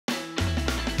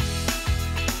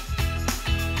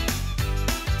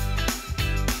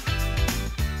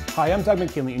Hi, I'm Doug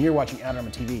McKinlay and you're watching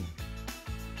AdoramaTV.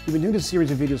 We've been doing this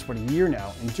series of videos for a year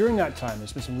now, and during that time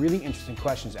there's been some really interesting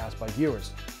questions asked by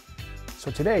viewers.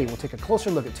 So today we'll take a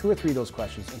closer look at 2 or 3 of those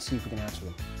questions and see if we can answer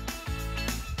them.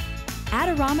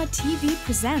 AdoramaTV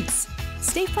presents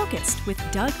Stay Focused with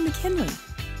Doug McKinlay.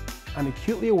 I'm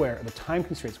acutely aware of the time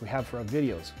constraints we have for our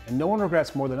videos, and no one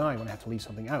regrets more than I when I have to leave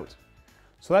something out.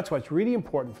 So that's why it's really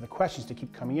important for the questions to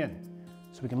keep coming in,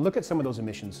 so we can look at some of those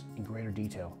omissions in greater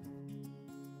detail.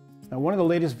 Now, one of the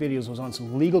latest videos was on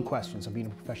some legal questions of being a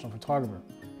professional photographer,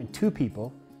 and 2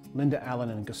 people, Linda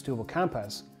Allen and Gustavo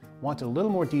Campas, wanted a little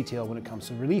more detail when it comes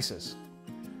to releases.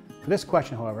 For this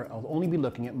question, however, I'll only be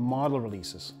looking at model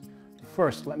releases.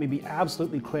 First, let me be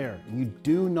absolutely clear, you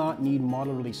do not need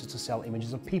model releases to sell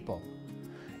images of people.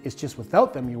 It's just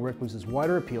without them, your work loses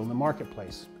wider appeal in the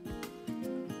marketplace.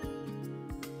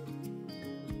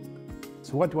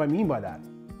 So what do I mean by that?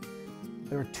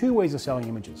 There are 2 ways of selling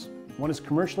images. One is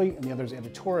commercially and the other is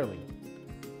editorially.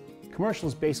 Commercial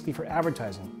is basically for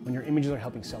advertising, when your images are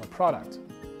helping sell a product.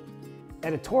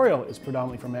 Editorial is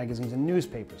predominantly for magazines and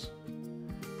newspapers.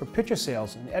 For picture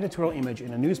sales, an editorial image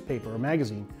in a newspaper or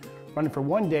magazine running for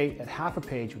one day at half a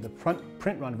page with a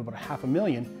print run of about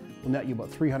 $500,000 will net you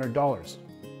about $300,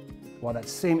 while that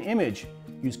same image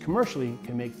used commercially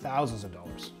can make thousands of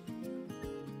dollars.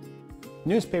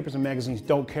 Newspapers and magazines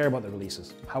don't care about the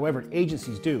releases. However,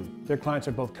 agencies do. Their clients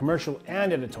are both commercial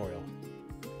and editorial.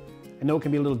 I know it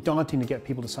can be a little daunting to get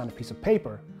people to sign a piece of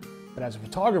paper, but as a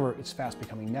photographer, it's fast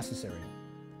becoming necessary.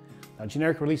 Now,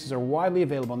 generic releases are widely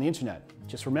available on the internet.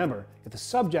 Just remember, if the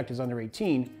subject is under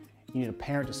 18, you need a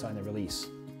parent to sign the release.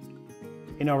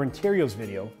 In our interiors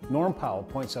video, Norm Powell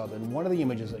points out that in one of the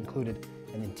images that included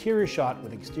an interior shot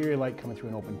with exterior light coming through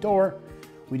an open door,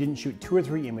 we didn't shoot 2 or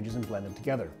 3 images and blend them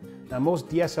together. Now, most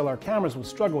DSLR cameras will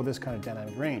struggle with this kind of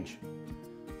dynamic range.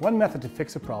 One method to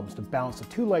fix the problem is to balance the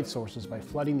 2 light sources by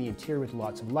flooding the interior with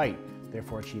lots of light,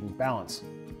 therefore achieving balance.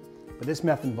 But this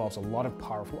method involves a lot of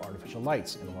powerful artificial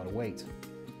lights and a lot of weight.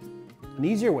 An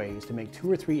easier way is to make 2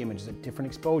 or 3 images at different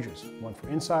exposures, one for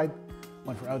inside,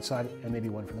 one for outside, and maybe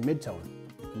one for the mid-tone,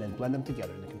 and then blend them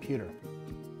together in the computer.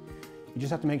 You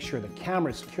just have to make sure the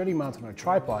camera is securely mounted on a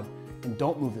tripod and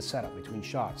don't move the setup between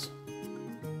shots.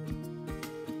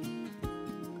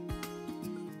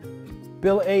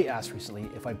 Bill A asked recently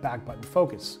if I back button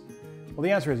focus. Well, the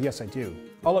answer is yes, I do.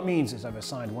 All it means is I've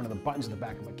assigned one of the buttons at the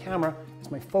back of my camera as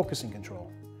my focusing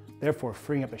control, therefore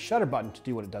freeing up the shutter button to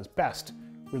do what it does best,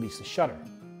 release the shutter.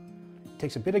 It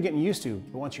takes a bit of getting used to,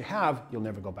 but once you have, you'll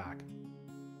never go back.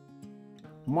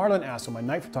 Marlon asked on my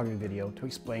night photography video to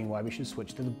explain why we should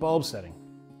switch to the bulb setting.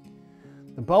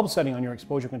 The bulb setting on your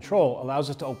exposure control allows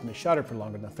us to open the shutter for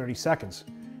longer than 30 seconds,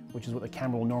 which is what the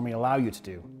camera will normally allow you to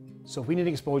do. So if we need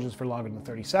exposures for longer than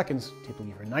 30 seconds,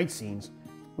 typically for night scenes,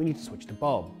 we need to switch to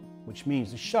bulb, which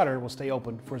means the shutter will stay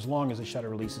open for as long as the shutter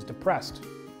release is depressed.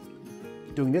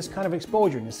 Doing this kind of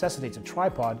exposure necessitates a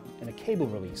tripod and a cable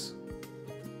release.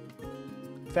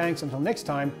 Thanks, until next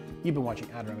time, you've been watching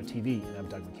AdoramaTV and I'm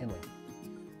Doug McKinlay.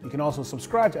 You can also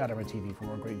subscribe to AdoramaTV for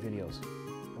more great videos.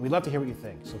 And we'd love to hear what you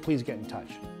think, so please get in touch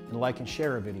and like and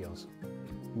share our videos.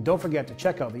 And don't forget to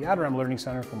check out the Adorama Learning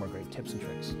Center for more great tips and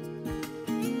tricks.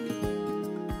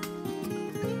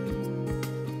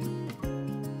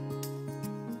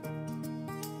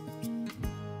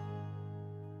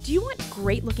 Do you want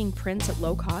great looking prints at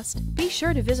low cost? Be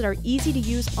sure to visit our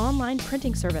easy-to-use online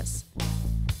printing service.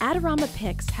 Adorama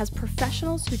Pix has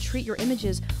professionals who treat your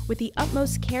images with the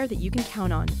utmost care that you can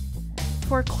count on.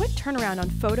 For a quick turnaround on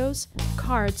photos,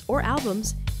 cards, or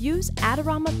albums, use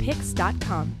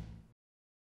AdoramaPix.com.